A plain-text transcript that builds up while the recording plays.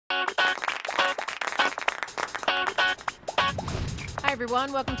Hi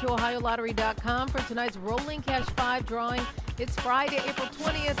everyone, welcome to OhioLottery.com for tonight's Rolling Cash 5 drawing. It's Friday, April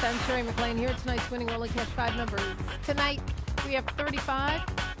 20th. I'm Sherry McLean here. Tonight's winning Rolling Cash 5 numbers. Tonight we have 35,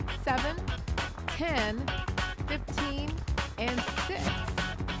 7, 10, 15, and 6.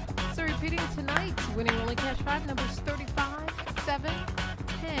 So repeating tonight, winning Rolling Cash 5 numbers 35, 7,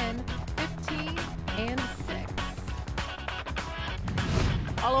 10, 15, and 6.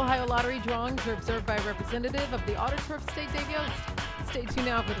 All Ohio Lottery drawings are observed by a representative of the AutoTurf State Dave Yost. Stay tuned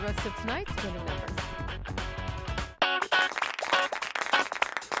now for the rest of tonight's winning numbers.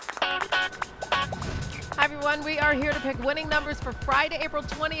 Hi everyone, we are here to pick winning numbers for Friday, April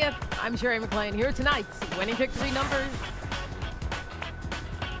 20th. I'm Sherry McLean here. Tonight's winning pick 3 numbers.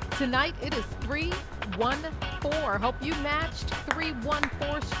 Tonight it is 3, 1, 4. Hope you matched 3, 1,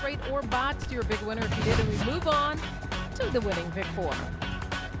 4 straight or boxed. You're a big winner if you did, and we move on to the winning pick 4.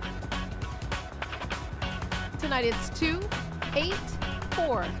 Tonight it's 2, 8,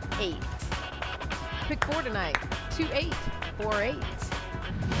 4, 8. Pick 4 tonight, 2, 8, 4, 8.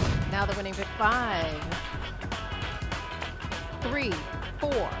 Now the winning pick 5. 3,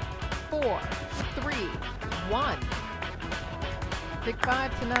 4, 4, 3, 1. Pick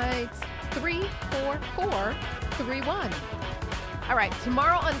 5 tonight, 3, 4, 4, 3, 1. All right,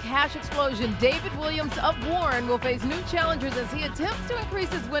 tomorrow on Cash Explosion, David Williams of Warren will face new challengers as he attempts to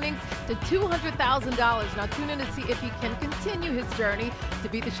increase his winnings to $200,000. Now tune in to see if he can continue his journey to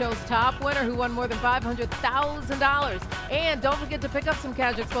beat the show's top winner who won more than $500,000. And don't forget to pick up some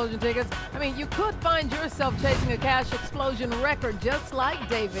Cash Explosion tickets. I mean, you could find yourself chasing a Cash Explosion record just like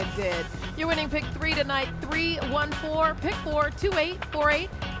David did. You're winning pick 3 tonight, 3, 1, 4, pick 4, 2, 8, 4, 8.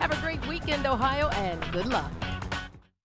 Have a great weekend, Ohio, and good luck.